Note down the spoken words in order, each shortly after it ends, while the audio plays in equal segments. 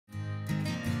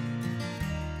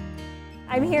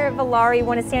I'm here at Volare,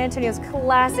 one of San Antonio's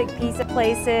classic pizza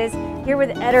places, here with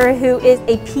Eder, who is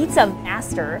a pizza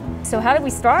master. So how did we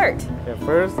start? Yeah,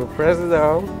 first, you press it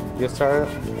down, you start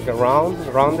like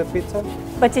around the pizza.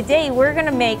 But today, we're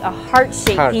gonna make a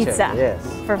heart-shaped pizza yes.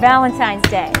 for Valentine's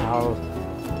Day. Oh.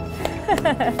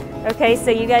 Okay,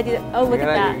 so you gotta do, oh, look at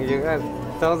that. You gotta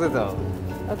toss it down.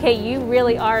 Okay, you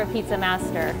really are a pizza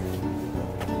master.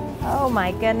 Oh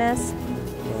my goodness.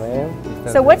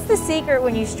 So what's the secret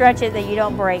when you stretch it that you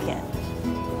don't break it?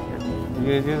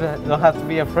 You don't have to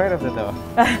be afraid of the dough.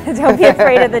 Don't be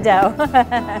afraid of the dough.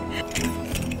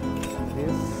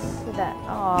 Yes. Look at that.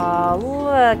 Oh,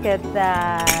 look at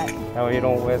that. That way you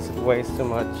don't waste too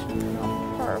much.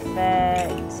 Oh,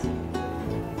 perfect.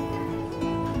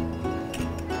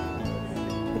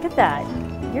 Look at that.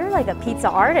 You're like a pizza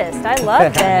artist. I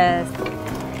love this. Put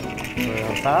it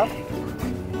on top.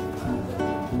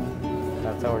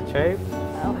 That's our shape.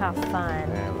 Oh, how fun.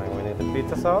 And then we need the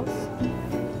pizza sauce.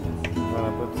 We're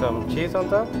gonna put some cheese on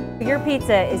top. Your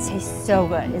pizza tastes so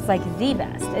good. It's like the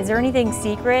best. Is there anything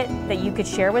secret that you could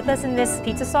share with us in this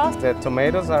pizza sauce? The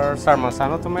tomatoes are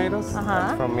Parmesan tomatoes.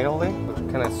 Uh-huh. From Italy.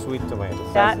 Kind of sweet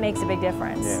tomatoes. That makes a big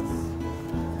difference. Yes.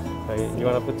 So you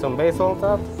wanna put some basil on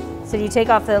top? So do you take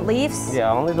off the leaves?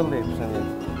 Yeah, only the leaves.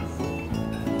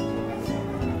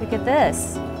 Look at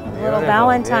this. A little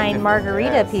Valentine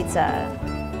margarita pizza.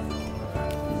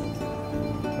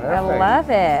 Perfect. I love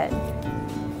it.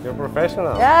 You're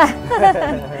professional. Yeah.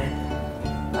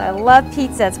 I love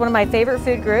pizza. It's one of my favorite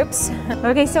food groups.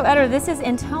 Okay, so Eder, this is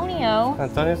Antonio.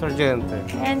 Antonio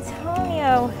Sorgente.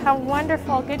 Antonio, how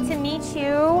wonderful. Good to meet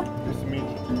you. Nice to meet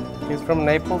you. He's from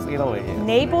Naples, Italy.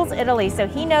 Naples, Italy. So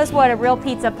he knows what a real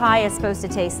pizza pie is supposed to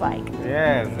taste like.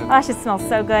 Yes. Gosh, it smells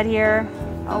so good here.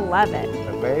 I love it.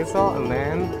 The basil and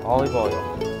then olive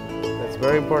oil. That's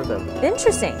very important.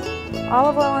 Interesting.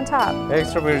 Olive oil on top.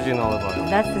 Extra virgin olive oil.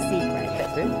 That's the secret.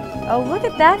 See? Oh, look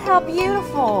at that. How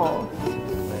beautiful.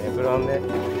 Then you put on there.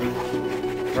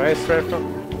 Right straight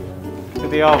to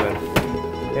the oven.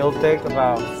 It'll take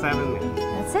about 7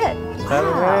 minutes. That's it. 7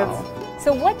 Wow. minutes.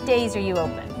 So what days are you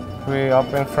open? We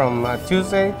open from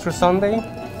Tuesday through Sunday.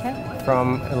 Okay.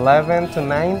 From 11 to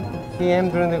 9 p.m.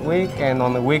 during the week, and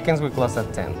on the weekends we close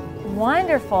at 10.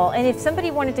 Wonderful. And if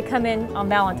somebody wanted to come in on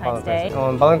Valentine's Day?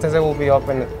 On Valentine's Day we'll be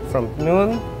open from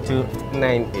noon to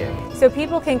 9 p.m. So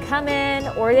people can come in,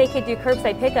 or they could do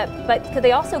curbside pickup, but could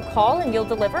they also call and you'll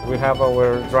deliver? We have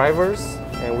our drivers,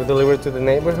 and we deliver to the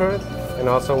neighborhood, and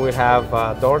also we have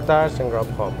DoorDash and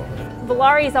Grubhub.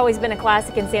 Volare has always been a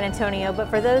classic in San Antonio, but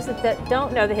for those that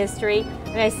don't know the history,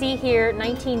 and I see here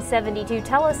 1972,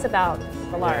 tell us about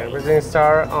Volare. Yeah, everything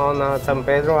started on San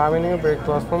Pedro Avenue, very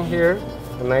close from here,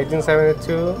 in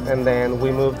 1972, and then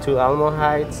we moved to Alamo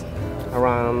Heights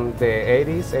around the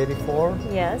 80s, 84.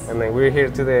 Yes. And then we're here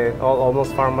to the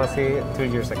Almost Pharmacy 2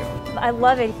 years ago. I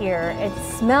love it here. It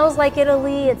smells like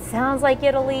Italy, it sounds like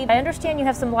Italy. I understand you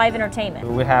have some live entertainment.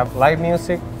 We have live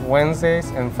music Wednesdays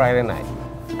and Friday night.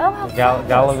 Oh, how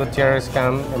Gallo Gutierrez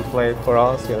come and play for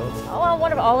us, you know. Oh,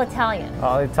 wonderful. All Italian.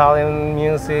 All Italian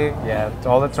music, yeah,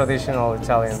 all the traditional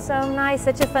Italian. So nice,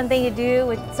 such a fun thing to do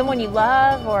with someone you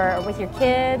love or with your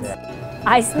kids. Yeah.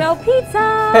 I smell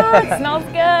pizza! It smells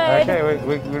good. Okay,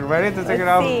 we're ready to take it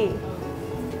out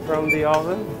from the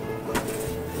oven.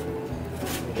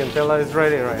 You can tell that it's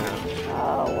ready right now.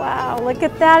 Oh, wow. Look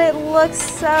at that. It looks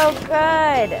so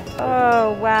good.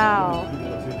 Oh, wow.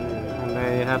 And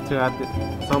then you have to add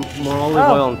some more olive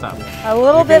oil on top. A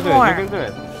little bit more. You can do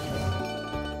it.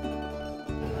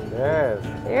 Yes.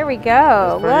 There we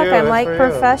go. Look, I'm like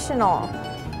professional.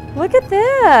 Look at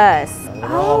this.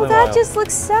 Oh, that just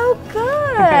looks so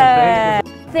good.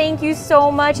 Thank you so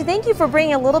much. Thank you for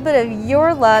bringing a little bit of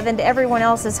your love into everyone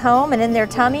else's home and in their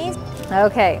tummies.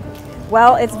 Okay,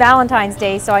 well, it's Valentine's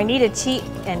Day, so I need to cheat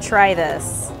and try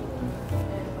this.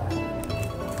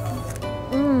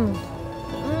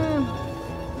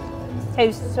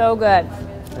 Tastes so good.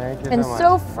 Thank you and so much.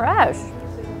 So fresh.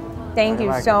 Thank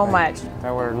you so much.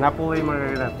 Our Napoli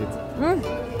margarita pizza.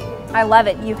 I love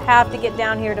it. You have to get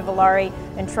down here to Volare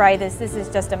and try this. This is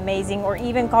just amazing. Or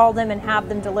even call them and have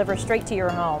them deliver straight to your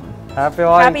home. Happy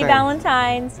Valentine's. Happy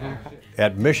Valentine's.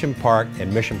 At Mission Park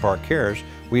and Mission Park Cares,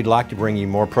 we'd like to bring you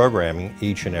more programming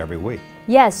each and every week.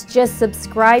 Yes, just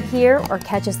subscribe here or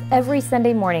catch us every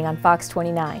Sunday morning on Fox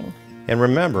 29. And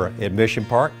remember, at Mission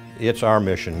Park, it's our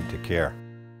mission to care.